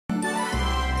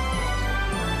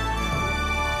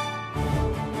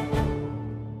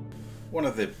One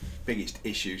of the biggest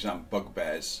issues and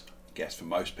bugbears, I guess, for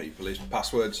most people is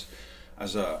passwords.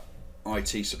 As a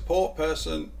IT support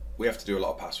person, we have to do a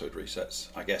lot of password resets.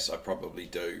 I guess I probably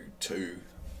do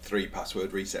 2-3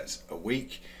 password resets a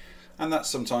week, and that's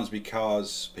sometimes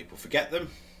because people forget them,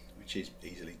 which is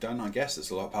easily done. I guess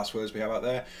there's a lot of passwords we have out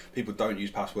there. People don't use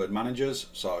password managers,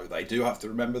 so they do have to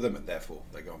remember them, and therefore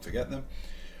they go and forget them.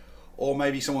 Or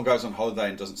maybe someone goes on holiday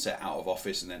and doesn't set out of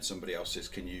office, and then somebody else says,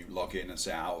 can you log in and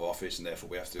set out of office, and therefore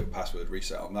we have to do a password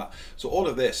reset on that. So all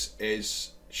of this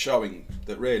is showing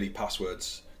that really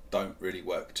passwords don't really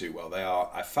work too well. They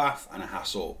are a faff and a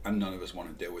hassle, and none of us want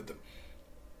to deal with them.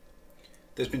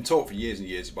 There's been talk for years and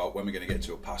years about when we're going to get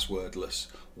to a passwordless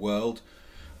world.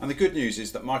 And the good news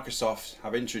is that Microsoft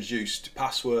have introduced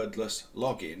passwordless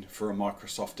login for a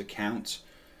Microsoft account.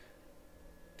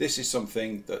 This is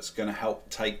something that's going to help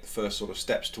take the first sort of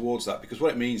steps towards that, because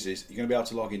what it means is you're going to be able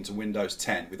to log into Windows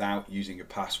 10 without using a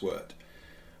password.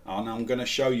 And I'm going to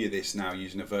show you this now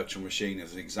using a virtual machine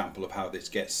as an example of how this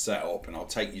gets set up, and I'll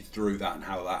take you through that and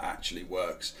how that actually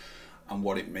works and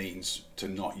what it means to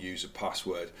not use a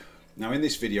password. Now in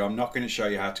this video I'm not going to show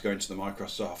you how to go into the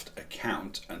Microsoft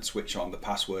account and switch on the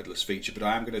passwordless feature, but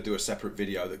I am going to do a separate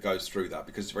video that goes through that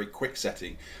because it's a very quick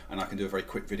setting, and I can do a very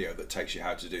quick video that takes you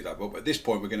how to do that. But at this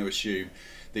point we're going to assume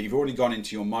that you've already gone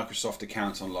into your Microsoft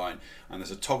account online, and there's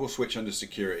a toggle switch under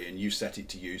security, and you set it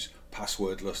to use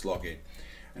passwordless login.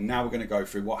 And now we're going to go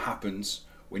through what happens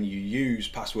when you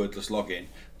use passwordless login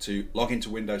to log into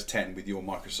Windows 10 with your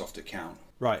Microsoft account.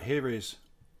 Right, here is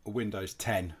a Windows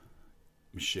 10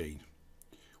 machine.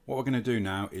 What we're going to do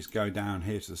now is go down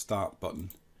here to the start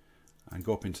button and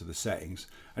go up into the settings,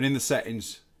 and in the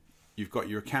settings you've got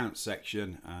your account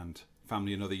section and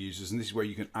family and other users, and this is where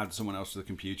you can add someone else to the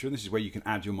computer, and this is where you can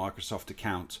add your Microsoft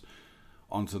account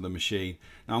onto the machine.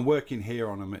 Now I'm working here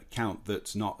on an account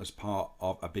that's not as part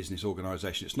of a business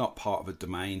organization. It's not part of a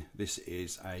domain. This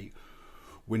is a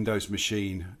Windows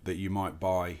machine that you might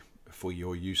buy for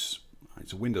your use.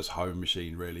 It's a Windows home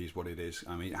machine really is what it is.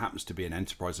 I mean, it happens to be an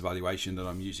enterprise evaluation that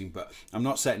I'm using, but I'm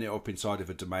not setting it up inside of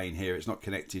a domain here. It's not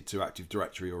connected to Active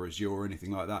Directory or Azure or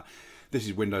anything like that. This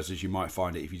is Windows as you might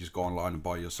find it if you just go online and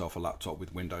buy yourself a laptop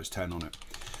with Windows 10 on it.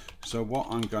 So what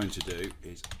I'm going to do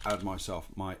is add myself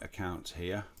my account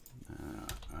here,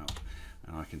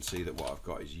 and I can see that what I've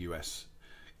got is US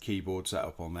keyboard set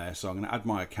up on there. So I'm going to add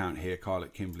my account here,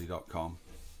 kyle@kimberley.com,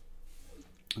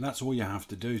 and that's all you have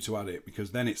to do to add it,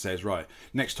 because then it says, right,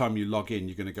 next time you log in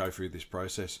you're going to go through this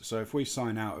process. So if we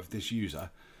sign out of this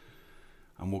user,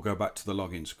 and we'll go back to the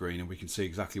login screen, and we can see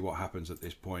exactly what happens at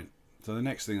this point. So the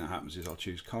next thing that happens is I'll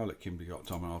choose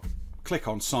kyle@kimberley.com and I'll click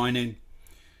on sign in.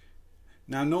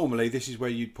 Now normally this is where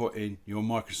you'd put in your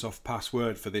Microsoft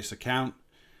password for this account,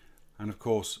 and of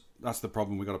course that's the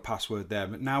problem, we've got a password there,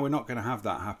 but now we're not going to have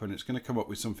that happen. It's going to come up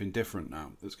with something different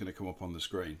now that's going to come up on the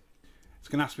screen. It's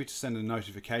going to ask me to send a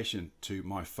notification to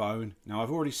my phone. Now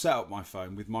I've already set up my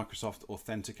phone with Microsoft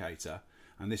Authenticator,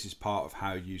 and this is part of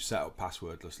how you set up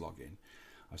passwordless login.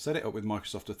 I've set it up with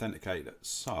Microsoft Authenticator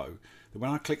so that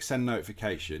when I click send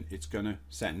notification, it's going to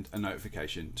send a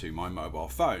notification to my mobile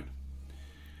phone.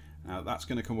 Now that's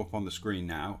going to come up on the screen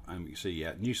now, and we can see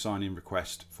new sign-in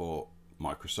request for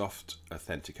Microsoft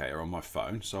Authenticator on my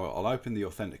phone. So I'll open the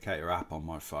Authenticator app on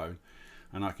my phone,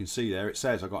 and I can see there it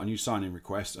says I've got a new sign-in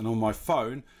request, and on my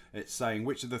phone it's saying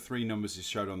which of the 3 numbers is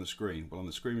showed on the screen. Well, on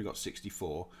the screen we've got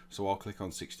 64, so I'll click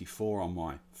on 64 on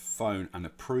my phone and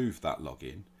approve that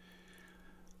login.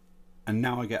 And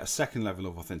now I get a second level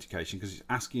of authentication because it's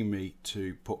asking me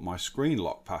to put my screen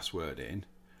lock password in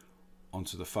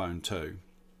onto the phone too.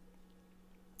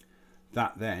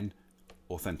 That then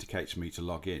authenticates me to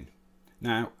log in.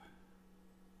 Now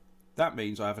that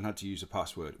means I haven't had to use a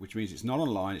password, which means it's not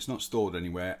online, it's not stored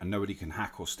anywhere, and nobody can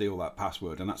hack or steal that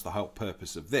password, and that's the whole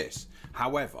purpose of this.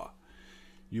 However,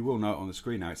 you will note on the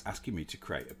screen now it's asking me to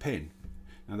create a PIN.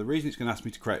 Now the reason it's going to ask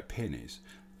me to create a PIN is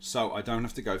so I don't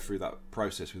have to go through that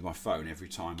process with my phone every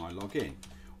time I log in.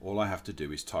 All I have to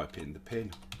do is type in the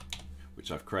PIN,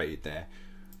 which I've created there.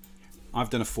 I've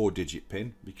done a 4-digit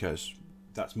PIN because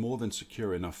that's more than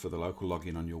secure enough for the local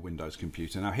login on your Windows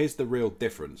computer. Now here's the real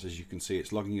difference. As you can see,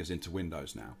 it's logging us into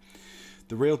Windows now.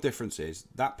 The real difference is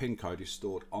that PIN code is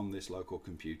stored on this local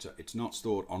computer. It's not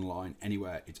stored online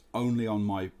anywhere. It's only on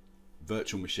my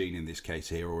virtual machine in this case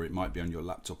here, or it might be on your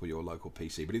laptop or your local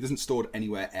PC, but it isn't stored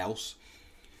anywhere else.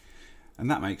 And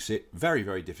that makes it very,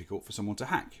 very difficult for someone to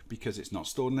hack because it's not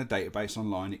stored in a database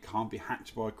online. It can't be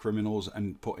hacked by criminals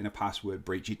and put in a password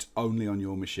breach. It's only on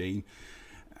your machine.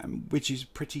 which is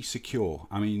pretty secure.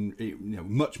 I mean,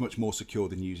 much more secure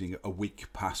than using a weak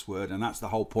password, and that's the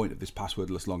whole point of this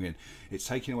passwordless login. It's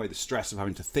taking away the stress of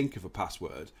having to think of a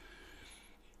password.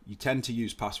 You tend to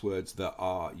use passwords that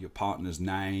are your partner's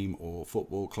name or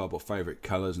football club or favorite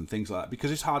colors and things like that, because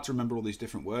it's hard to remember all these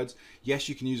different words. Yes,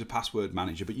 you can use a password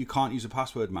manager, but you can't use a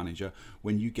password manager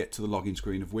when you get to the login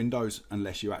screen of Windows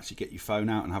unless you actually get your phone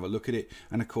out and have a look at it.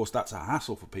 And of course, that's a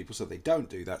hassle for people, so they don't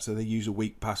do that. So they use a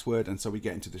weak password, and so we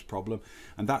get into this problem.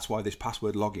 And that's why this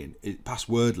passwordless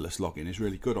login is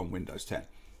really good on Windows 10.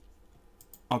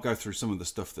 I'll go through some of the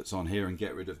stuff that's on here and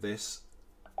get rid of this,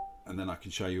 and then I can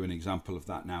show you an example of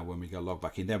that now when we go log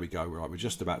back in. There we go. Right, we're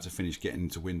just about to finish getting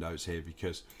into Windows here,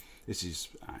 because this is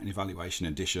an evaluation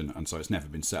edition, and so it's never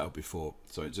been set up before,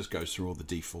 so it just goes through all the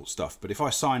default stuff. But if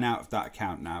I sign out of that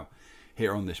account now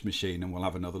here on this machine, and we'll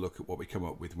have another look at what we come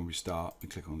up with when we start and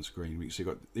click on the screen, we can see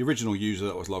we've got the original user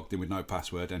that was logged in with no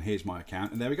password, and here's my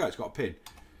account, and there we go, it's got a pin,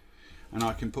 and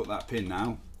I can put that pin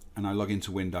now and I log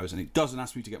into Windows, and it doesn't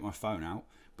ask me to get my phone out,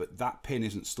 but that pin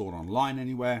isn't stored online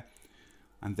anywhere.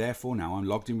 And therefore now I'm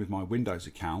logged in with my Windows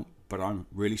account, but I'm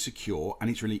really secure, and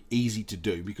it's really easy to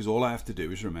do because all I have to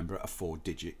do is remember a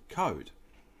 4-digit code.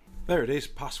 There it is,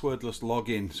 passwordless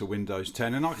login to Windows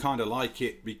 10, and I kind of like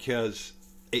it because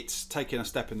it's taking a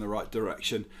step in the right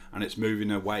direction, and it's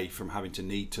moving away from having to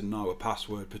need to know a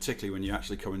password, particularly when you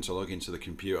actually come in to log into the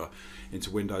computer, into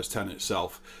Windows 10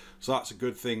 itself. So that's a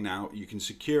good thing now. You can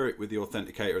secure it with the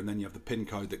Authenticator, and then you have the PIN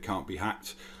code that can't be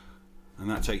hacked. And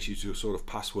that takes you to a sort of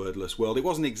passwordless world. It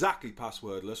wasn't exactly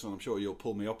passwordless, and I'm sure you'll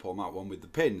pull me up on that one with the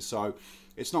PIN. So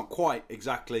it's not quite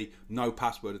exactly no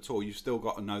password at all. You've still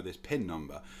got to know this PIN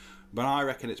number. But I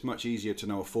reckon it's much easier to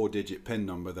know a 4-digit PIN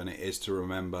number than it is to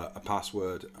remember a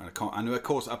password. And of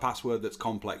course, a password that's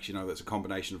complex, you know, that's a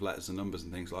combination of letters and numbers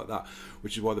and things like that,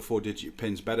 which is why the 4-digit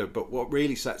PIN's better. But what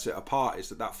really sets it apart is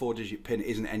that that 4-digit PIN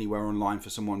isn't anywhere online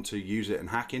for someone to use it and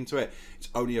hack into it. It's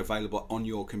only available on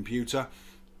your computer,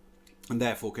 and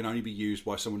therefore can only be used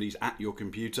by somebody who's at your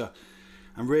computer.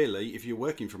 And really, if you're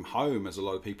working from home, as a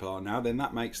lot of people are now, then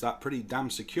that makes that pretty damn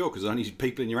secure, because only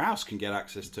people in your house can get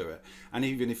access to it. And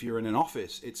even if you're in an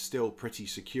office, it's still pretty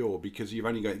secure, because you've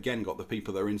only got, again, got the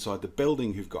people that are inside the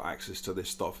building who've got access to this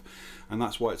stuff. And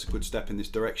that's why it's a good step in this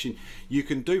direction. You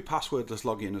can do passwordless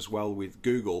login as well with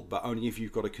Google, but only if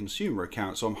you've got a consumer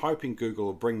account. So I'm hoping Google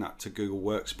will bring that to Google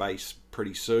Workspace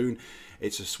pretty soon.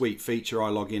 It's a sweet feature. I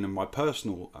log in my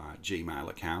personal Gmail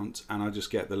account, and I just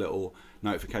get the little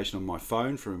notification on my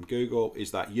phone from Google,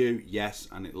 is that you? Yes,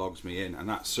 and it logs me in, and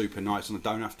that's super nice, and I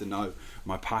don't have to know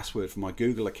my password for my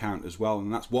Google account as well.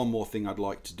 And that's one more thing I'd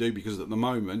like to do, because at the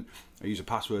moment I use a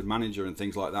password manager and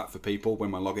things like that for people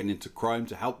when we're logging into Chrome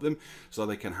to help them, so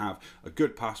they can have a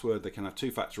good password, they can have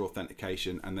 2-factor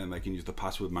authentication, and then they can use the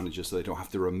password manager so they don't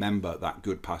have to remember that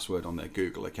good password on their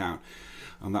Google account.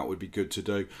 And that would be good to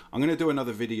do. I'm going to do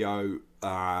another video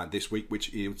this week,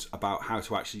 which is about how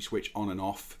to actually switch on and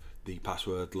off the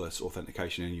passwordless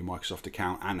authentication in your Microsoft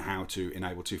account, and how to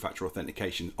enable 2-factor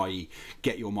authentication, i.e.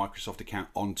 get your Microsoft account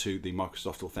onto the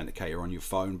Microsoft Authenticator on your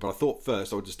phone. But I thought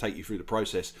first I would just take you through the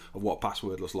process of what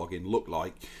passwordless login looked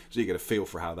like, so you get a feel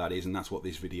for how that is, and that's what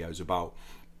this video is about.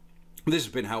 This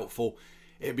has been helpful.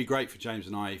 It'd be great for James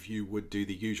and I if you would do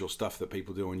the usual stuff that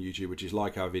people do on YouTube, which is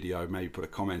like our video, maybe put a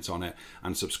comment on it,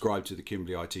 and subscribe to the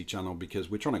Kimberley IT channel,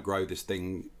 because we're trying to grow this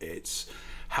thing. It's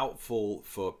helpful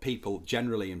for people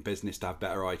generally in business to have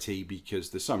better IT,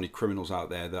 because there's so many criminals out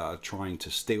there that are trying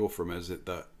to steal from us,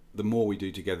 that the more we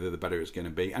do together, the better it's going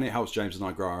to be. And it helps James and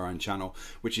I grow our own channel,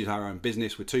 which is our own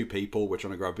business. We're 2 people. We're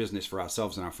trying to grow a business for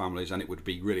ourselves and our families, and it would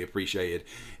be really appreciated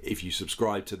if you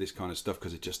subscribe to this kind of stuff,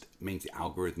 because it just means the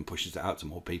algorithm pushes it out to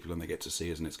more people and they get to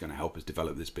see us, and it's going to help us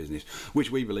develop this business,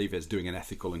 which we believe is doing an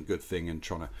ethical and good thing, and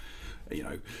trying to, you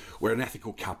know, we're an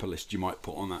ethical capitalist, you might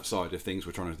put on that side of things.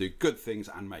 We're trying to do good things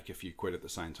and make a few quid at the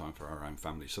same time for our own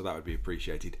family, so that would be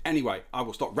appreciated. Anyway, I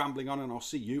will stop rambling on, and I'll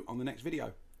see you on the next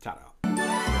video. Ta-da.